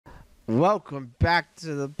Welcome back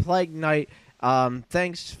to the Plague Night.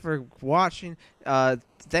 Thanks for watching.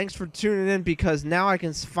 Thanks for tuning in because now I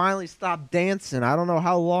can finally stop dancing. I don't know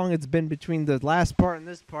how long it's been between the last part and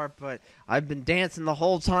this part, but I've been dancing the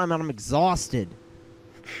whole time and I'm exhausted.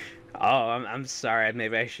 Oh, I'm sorry.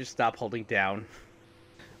 Maybe I should stop holding down.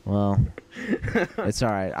 Well, it's all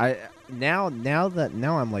right. Now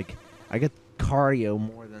I'm like, I get cardio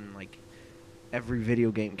more than like every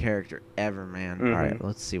video game character ever, man. Mm-hmm. All right,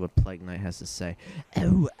 let's see what Plague Knight has to say.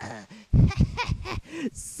 Oh,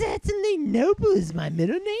 certainly Noble is my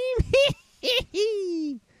middle name.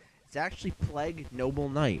 It's actually Plague Noble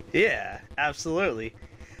Knight. Yeah, absolutely.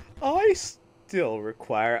 I still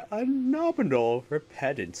require a nominal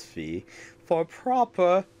repentance fee for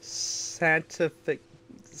proper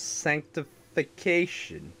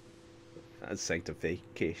sanctification.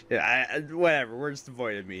 Sanctification. Whatever, words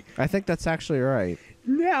devoid of me. I think that's actually right.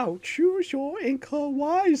 Now choose your inca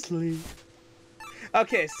wisely.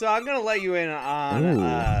 Okay, so I'm gonna let you in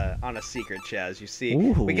on a secret, Chaz. You see,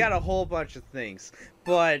 we got a whole bunch of things,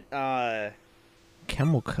 but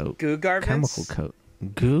Chemical coat, goo garments, chemical coat,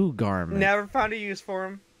 goo garment. never found a use for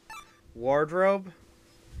them. Wardrobe.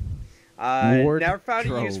 Never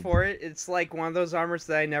found a use for it. It's like one of those armors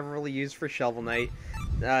that I never really used for Shovel Knight.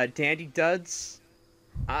 Dandy Duds.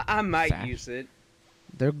 I might use it.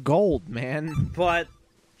 They're gold, man. But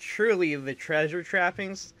truly, the treasure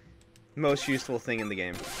trappings, most useful thing in the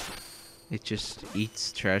game. It just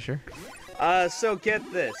eats treasure. So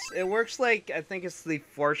get this. It works like, I think it's the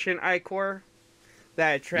Fortune Ichor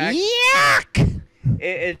that attracts. Yuck!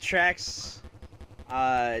 It tracks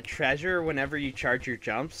treasure whenever you charge your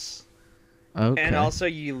jumps. Okay. And also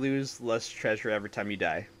you lose less treasure every time you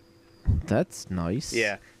die. That's nice.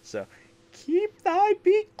 Yeah, so keep thy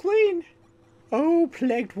beak clean. O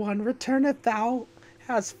plagued one, returneth thou,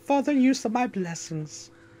 has further use of my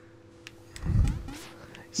blessings.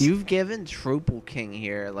 You've given Troopel King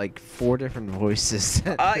here like 4 different voices.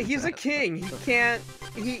 He's a king. He can't.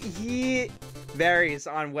 He varies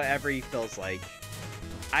on whatever he feels like.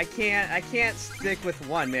 I can't stick with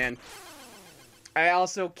one, man. I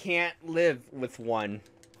also can't live with one.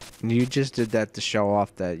 You just did that to show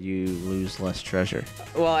off that you lose less treasure.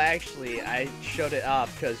 Well, actually, I showed it up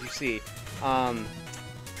because you see,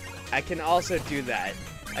 I can also do that.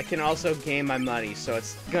 I can also gain my money, so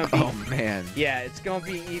it's gonna be. Oh man. Yeah, it's gonna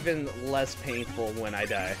be even less painful when I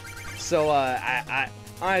die. So, I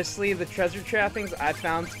honestly, the treasure trappings I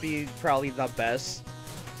found to be probably the best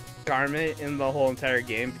garment in the whole entire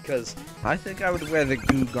game because I think I would wear the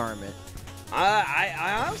goo garment.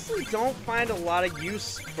 I honestly don't find a lot of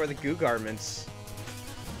use for the goo garments.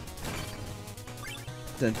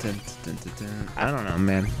 Dun, dun, dun, dun, dun. I don't know,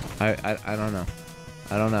 man. I don't know.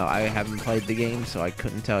 I don't know. I haven't played the game, so I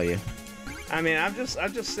couldn't tell you. I mean, I'm just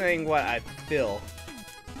saying what I feel.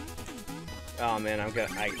 Oh man, I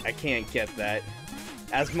can't get that.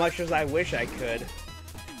 As much as I wish I could.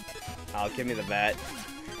 Oh, give me the bat.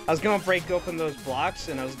 I was gonna break open those blocks,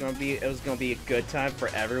 and it was gonna be a good time for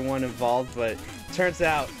everyone involved, but turns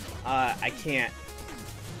out I can't.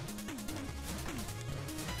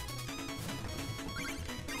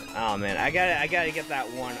 Oh man, I gotta get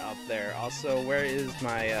that one up there. Also, where is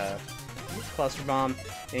my cluster bomb?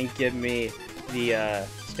 And give me the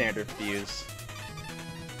standard fuse,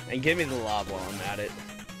 and give me the lava while I'm at it.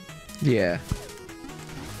 Yeah.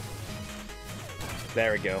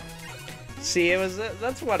 There we go. See,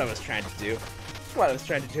 that's what I was trying to do. That's what I was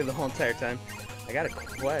trying to do the whole entire time. I got a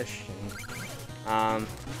question.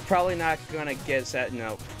 Probably not gonna get set.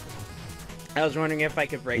 No. I was wondering if I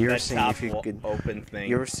could break that top open thing.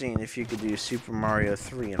 You were seeing if you could do Super Mario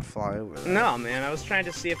 3 and fly over there. No, man. I was trying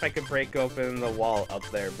to see if I could break open the wall up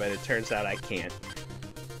there, but it turns out I can't.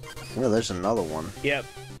 Well, there's another one. Yep.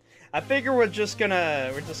 I figure we're just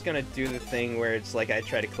gonna do the thing where it's like I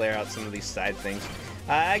try to clear out some of these side things.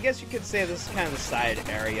 I guess you could say this is kind of the side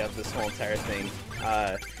area of this whole entire thing.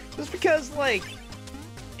 Just because, like,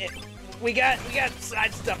 we got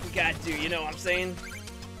side stuff we gotta do, you know what I'm saying?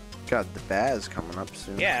 Got the Baz coming up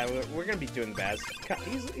soon. Yeah, we're gonna be doing the Baz.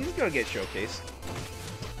 He's gonna get showcased.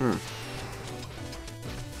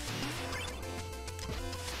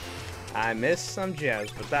 I missed some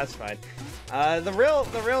gems, but that's fine. The real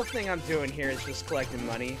thing I'm doing here is just collecting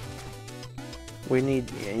money. You need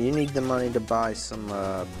the money to buy some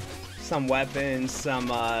weapons,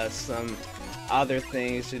 some other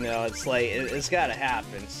things, you know. It's like it's gotta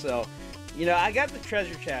happen. So, you know, I got the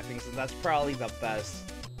treasure trappings, and that's probably the best.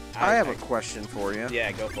 I have a question for you.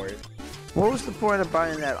 Yeah, go for it. What was the point of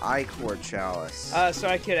buying that Ichor chalice? So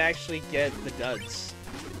I could actually get the duds.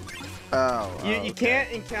 Oh. You okay.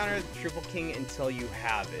 can't encounter the Triple King until you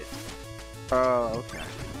have it. Oh, okay.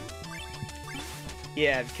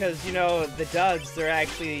 Yeah, because you know the duds, they're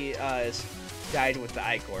actually died with the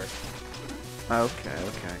Ichor. Okay,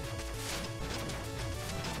 okay.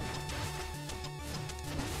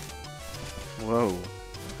 Whoa.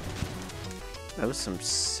 That was some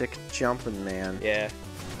sick jumping, man. Yeah.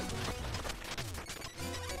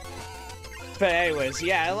 But anyways,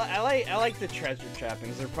 yeah, I like the treasure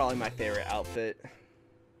trappings. They're probably my favorite outfit.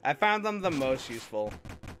 I found them the most useful.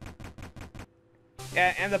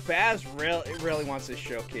 Yeah, and the Baz really wants to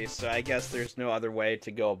showcase, so I guess there's no other way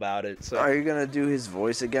to go about it. So. Are you gonna do his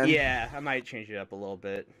voice again? Yeah, I might change it up a little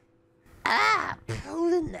bit. Ah,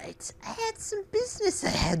 Polar Knight, I had some business I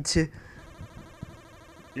had to...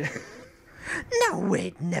 No,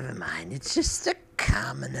 wait, never mind. It's just a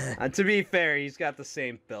commoner. To be fair, he's got the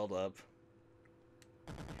same build-up.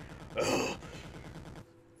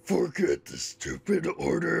 Forget the stupid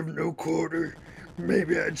order of no quarter.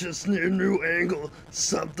 Maybe I just need a new angle.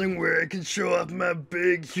 Something where I can show off my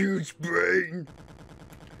big, huge brain.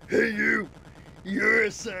 Hey you! You're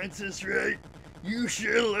a scientist, right? You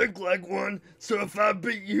sure look like one, so if I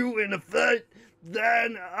beat you in a fight,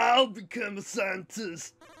 then I'll become a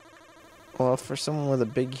scientist. Well, for someone with a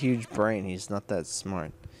big, huge brain, he's not that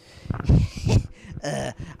smart.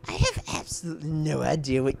 I have absolutely no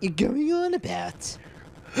idea what you're going on about.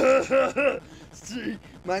 See,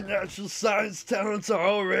 my natural science talents are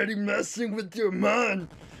already messing with your mind.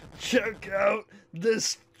 Check out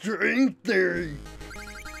this string theory.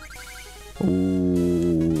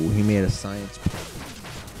 Ooh, he made a science.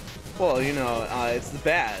 Well, you know, it's the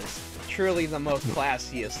Baz. Truly the most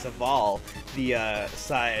classiest of all the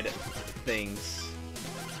side things.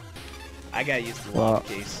 I gotta use the lob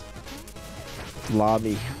case. Lob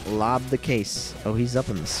the case. Oh, he's up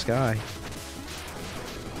in the sky.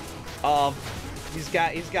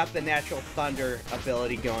 He's got the natural thunder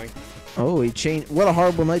ability going. Oh, he changed. What a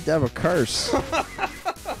horrible night to have a curse.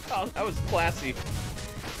 Oh, that was classy.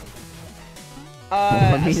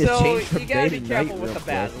 I mean, it So changed from you gotta day be to careful night with real the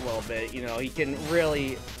Baz quick. a little bit. You know, he can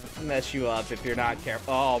really mess you up if you're not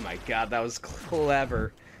careful. Oh my god, that was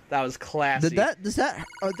clever. That was classy. Does that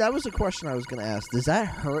that was a question I was gonna ask. Does that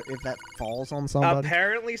hurt if that falls on somebody?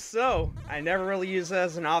 Apparently so. I never really used it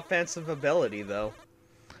as an offensive ability though.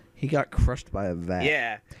 He got crushed by a vat.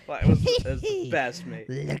 Yeah, well, it was the best, mate.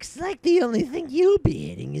 Looks like the only thing you'll be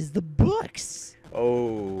hitting is the books.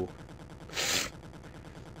 Oh.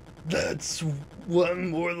 That's one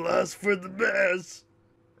more loss for the Baz.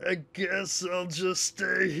 I guess I'll just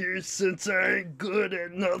stay here since I ain't good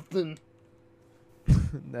at nothing.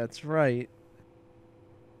 That's right.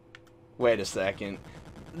 Wait a second.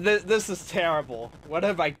 This is terrible. What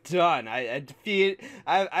have I done?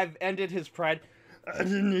 I've ended his pride. I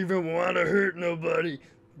didn't even want to hurt nobody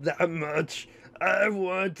that much. I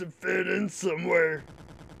wanted to fit in somewhere.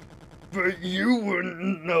 But you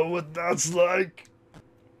wouldn't know what that's like.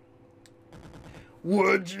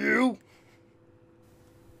 Would you?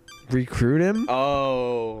 Recruit him?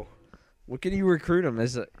 Oh. What can you recruit him?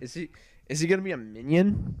 Is he gonna be a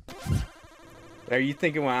minion? Are you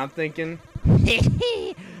thinking what I'm thinking?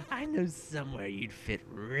 I know somewhere you'd fit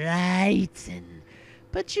right in.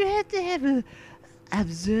 But you have to have a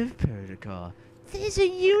observe protocol. There's a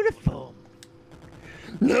uniform.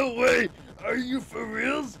 No way! Are you for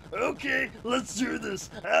reals? Okay, let's do this.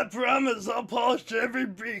 I promise I'll polish every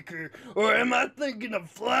beaker. Or am I thinking of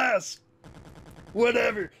flask?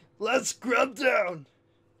 Whatever, let's scrub down.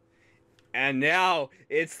 And now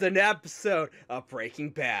it's an episode of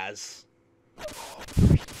Breaking Baz.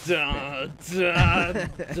 Da da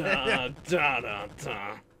da da da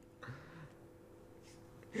da.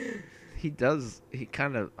 He does. He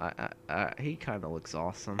kind of. He kind of looks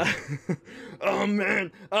awesome. Oh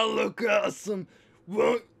man, I look awesome.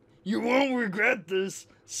 You won't regret this.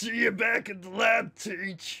 See you back at the lab,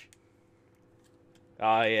 Teach.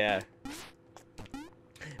 Oh yeah.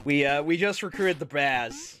 We just recruited the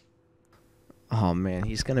Baz. Oh man,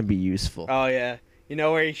 he's gonna be useful. Oh yeah. You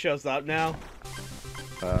know where he shows up now?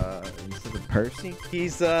 Instead of Percy.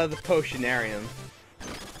 He's the Potionarium.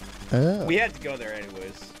 Oh. We had to go there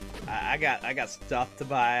anyways. I got stuff to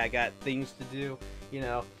buy. I got things to do. You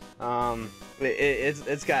know,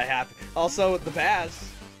 it's gotta happen. Also, the Baz.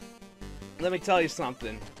 Let me tell you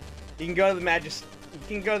something. You can go to the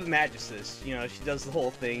Magicess. You know, she does the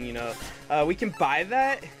whole thing. You know, we can buy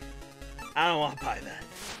that. I don't want to buy that.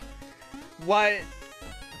 What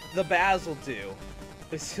the Baz will do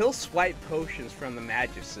is he'll swipe potions from the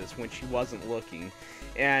Magicess when she wasn't looking,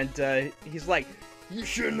 and he's like, You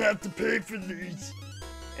shouldn't have to pay for these.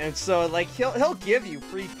 And so, like, he'll give you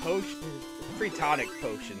free tonic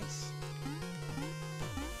potions.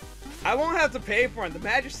 I won't have to pay for it. The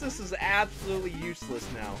Magicist is absolutely useless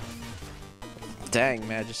now. Dang,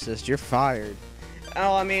 Magicist, you're fired.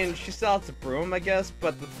 Oh, I mean, she still has to brew him, I guess,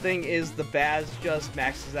 but the thing is, the Baz just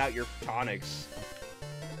maxes out your tonics.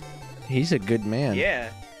 He's a good man. Yeah.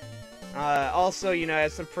 Also, you know, it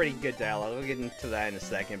has some pretty good dialogue. We'll get into that in a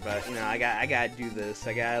second, but, you know, I gotta do this.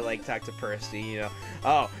 I gotta, like, talk to Percy, you know.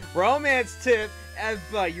 Oh, romance tip!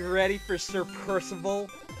 Eva, you ready for Sir Percival?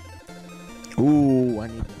 Ooh, I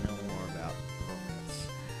need to know more about romance.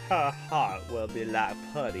 Her heart will be like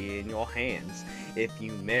putty in your hands if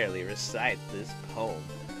you merely recite this poem.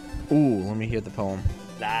 Ooh, let me hear the poem.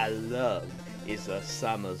 Thy love is a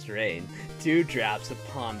summer's rain, dewdrops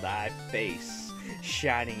upon thy face.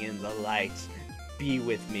 Shining in the light, be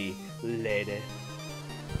with me, lady.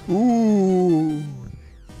 Ooh.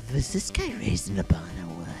 Was this guy raising a bar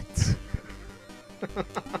or what?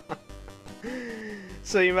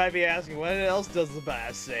 So you might be asking, what else does the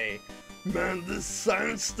Baz say? Man, this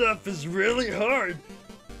science stuff is really hard.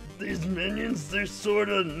 These minions, they're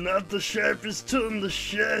sorta not the sharpest tool in the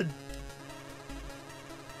shed.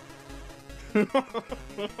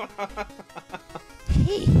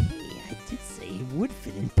 Hey, I did say he would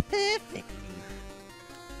fit in perfectly.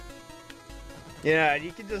 Yeah,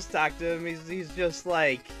 you can just talk to him. He's just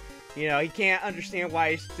like, you know, he can't understand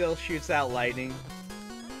why he still shoots out lightning.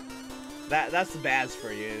 That's the Baz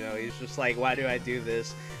for you, you know. He's just like, why do I do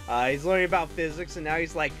this? He's learning about physics, and now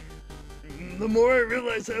he's like, The more I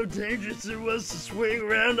realized how dangerous it was to swing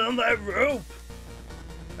around on that rope,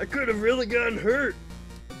 I could have really gotten hurt.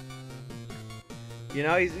 you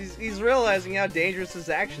know, he's realizing how dangerous his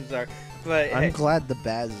actions are. But I'm hey, glad the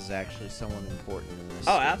Baz is actually someone important in this.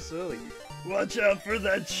 oh, game. absolutely. Watch out for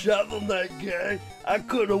that Shovel Knight guy. I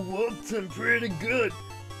could have whooped him pretty good,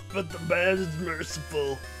 but the Baz is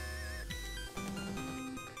merciful.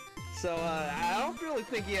 So I don't really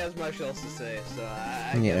think he has much else to say. So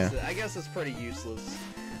I guess it's pretty useless.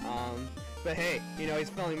 But hey, you know, he's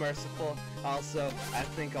feeling merciful. Also, I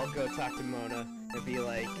think I'll go talk to Mona and be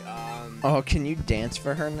like, Oh, can you dance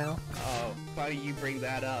for her now? oh, funny you bring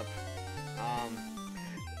that up.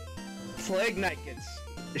 Plague Knight gets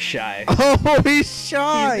shy. Oh, he's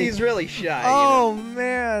shy. He's really shy. Oh You know?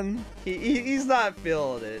 man. He's not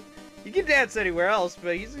feeling it. You can dance anywhere else,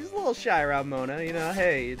 but he's a little shy around Mona. You know,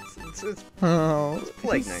 hey, it's Oh,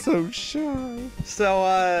 Plague he's Knight. so shy. So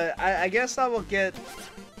I guess I will get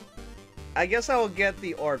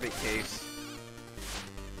the orbit case.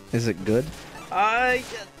 Is it good?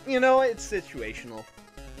 You know, it's situational.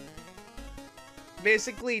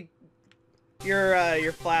 Basically,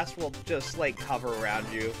 your flask will just like hover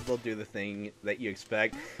around you. They'll do the thing that you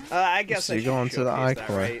expect. I guess So I you're should going to the showcase that,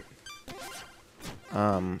 iCore. right?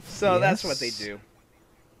 So that's what they yes. do.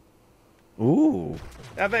 Ooh.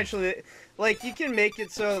 Eventually, like, you can make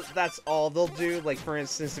it so that's all they'll do. Like, for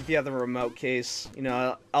instance, if you have the remote case, you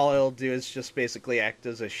know, all it'll do is just basically act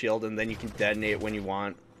as a shield, and then you can detonate it when you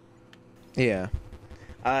want. Yeah.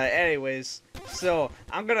 Anyways, so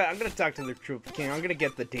I'm gonna talk to the Troop King. I'm gonna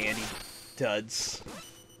get the dandy duds.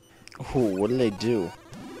 Ooh, what do they do?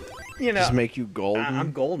 You know, Just make you golden?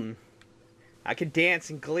 I'm golden. I can dance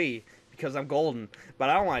in Glee because I'm golden, but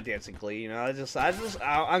I don't want to dance in Glee. You know,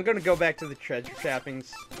 I'm gonna go back to the treasure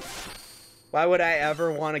trappings. Why would I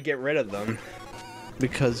ever want to get rid of them?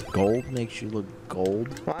 Because gold makes you look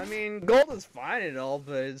gold? Well, I mean, gold is fine and all,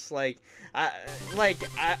 but it's like, I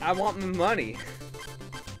want my money.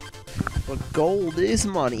 But gold is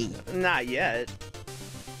money. Not yet.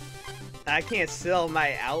 I can't sell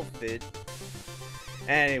my outfit.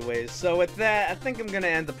 Anyways, so with that, I think I'm gonna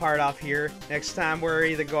end the part off here. Next time, we're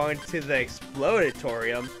either going to the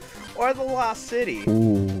Explodatorium or the Lost City.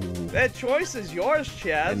 Ooh. That choice is yours,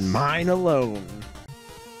 Chaz. And mine alone.